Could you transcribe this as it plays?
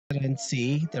Residents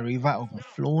say the river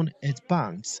overflowed its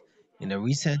banks in the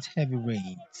recent heavy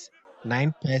rains.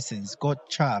 9 persons got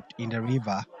trapped in the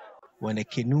river when a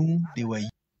canoe they were.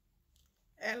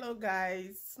 Hello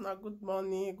guys, now good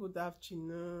morning, good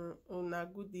afternoon, or now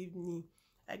good evening.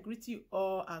 I greet you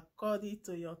all according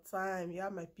to your time. Yeah,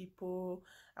 my people.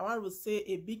 I want to say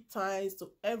a big thanks to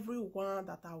everyone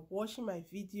that are watching my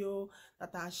video,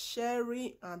 that are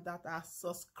sharing, and that are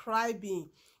subscribing.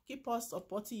 Keep on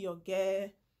supporting your girl,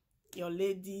 your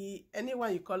lady,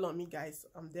 anyone you call on me, guys.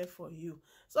 I'm there for you.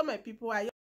 So my people,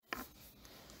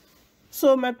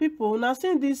 my people, now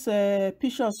seeing this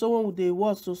picture of someone with the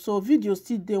watch, so video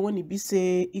still there when it be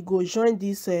say it go join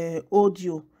this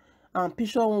audio and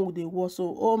picture one with the watch.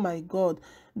 So oh my god,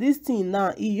 this thing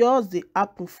now it yours the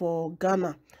happen for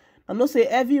Ghana. I know say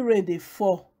every rain they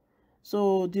fall,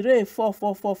 so the rain fall.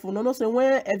 No say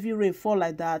when every rain fall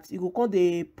like that, it go come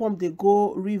the pump they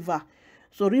go river.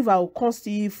 So river will come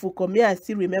still full. Come here, I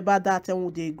still remember that time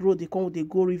when they grow, they come with they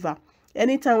go river.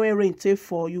 Anytime when rain take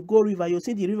fall, you go river, you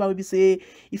see the river maybe say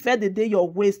if the day your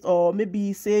waist or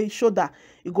maybe say shoulder,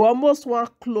 you go almost one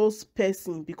close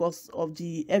person because of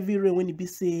the heavy rain when it be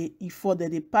say if for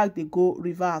the park they go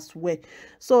river as well.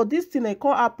 So this thing I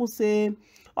call Apple say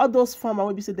all those farmers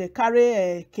will be say they carry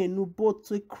a canoe boat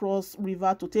to cross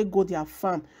river to take go their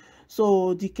farm.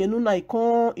 So the canoe now it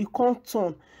can't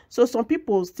turn. So some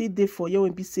people still there for you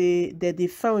when be say that they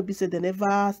find when be say they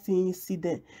never see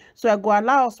them. So I go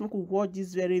allow us to watch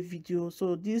this very video.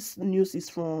 So this news is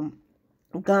from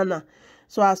Ghana.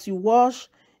 So as you watch,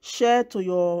 share to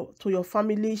your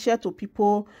family, share to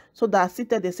people, so that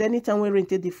there's anytime when rain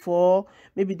take the fall,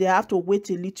 maybe they have to wait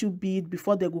a little bit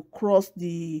before they go cross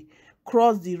the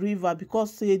river,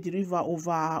 because say the river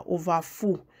over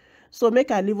full. So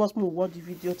make I leave us move watch the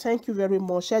video. Thank you very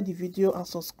much. Share the video and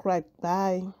subscribe.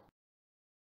 Bye.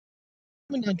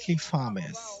 Predominantly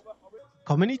farmers.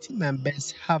 Community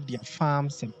members have their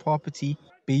farms and property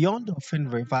beyond the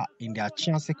Ofen River in their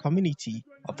Chianse community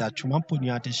of the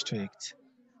Chumampunya district.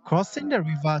 Crossing the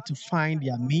river to find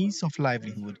their means of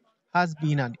livelihood has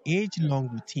been an age-long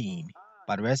routine,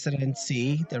 but residents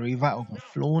say the river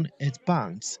overflowed its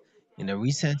banks in the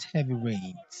recent heavy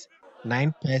rains.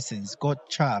 9 persons got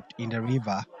trapped in the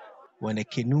river when a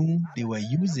canoe they were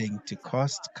using to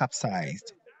cross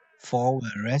capsized. 4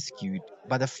 were rescued,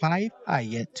 but the 5 are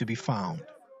yet to be found.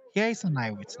 Here is an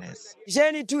eyewitness.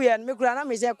 Jenny 2 and Mikrana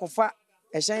Mizakofa,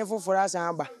 a shameful for us,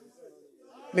 Amba.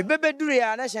 Me bebe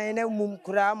duria na shine mum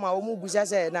kura ma omu busa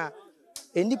se na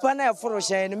enipa na eforo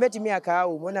shine metimi aka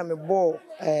o mo na me bo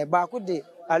baako de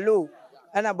allo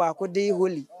ana baako de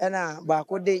holy ana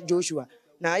baako de Joshua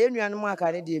na yenuanom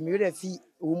aka ne de me wera fi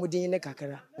omu din ne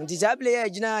kakara nti jable ya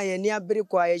gina ye ni abere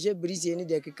kwa ye je brisi ni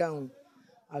de keka ho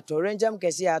atorenjam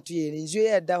kese ato ye nzu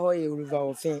ye da ho ye river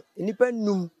ofen enipa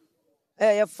num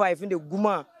ye 5 de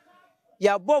guma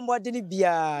ya bom wode ni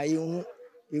bia ye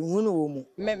ehunu wo mu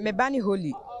me bani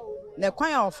holy na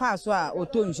kwan a ofa so a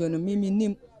oto nso no mimi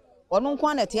nim ono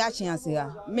nkwan na te achianse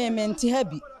ha me nti ha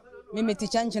bi me ti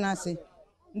chanchina ase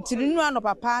ntiri nu ano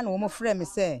papa na wo mo frɛ me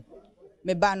sɛ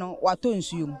me ba no wato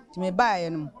nsuom ti me ba ye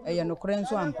no eye no kore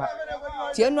nso ampa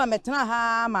ti enu a metena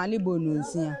ha ma ne bonu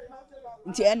nsia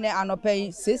nti enne anopai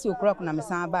 6 o'clock na me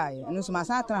san ba ye no so ma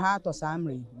san tena ha to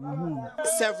samre.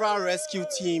 Several rescue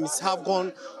teams have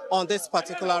gone on this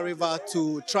particular river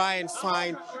to try and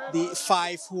find the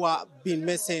 5 who have been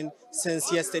missing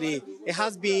since yesterday. It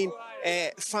has been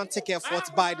a frantic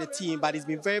effort by the team, but it's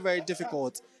been very, very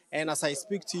difficult. And as I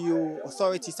speak to you,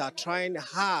 authorities are trying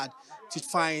hard to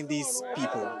find these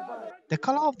people. The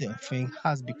color of the offering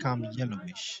has become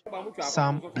yellowish.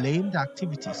 Some blame the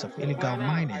activities of illegal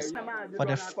miners for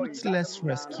the fruitless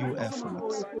rescue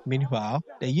efforts. Meanwhile,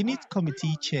 the unit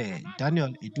committee chair,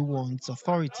 Daniel Edu, wants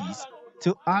authorities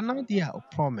to honor their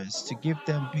promise to give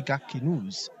them bigger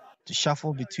canoes to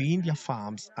shuffle between their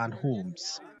farms and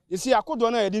homes. You see, I could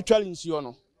honor a challenge, you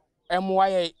know.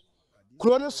 MYA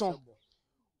Cronoson.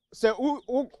 Say,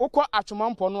 Uko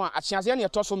Achumampono, a Chiazania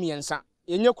Tosomiensa,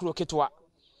 in your croketwa.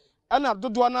 Ana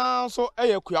dodo na so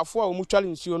kuafo a omu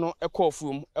challenge nsuo no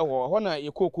ekofum ewo ho na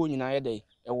yekoko nyina ye dey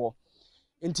ewo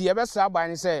enti ye besa aba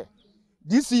ni se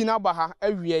DC na aba ha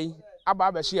awie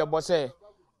aba ba hye ebo se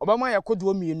obama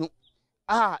yekodo mienu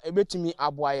ebetimi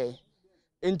aboaye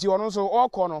enti ono so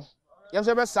okọ no ye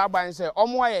se besa aba ni se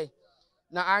omoaye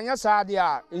na anya saade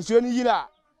a nsuo ni yira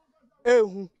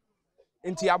ehu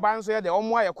enti aba nso ye de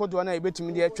omoaye kodo na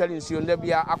ebetimi de challenge nsuo nda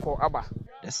bia akọ aba.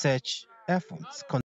 The search efforts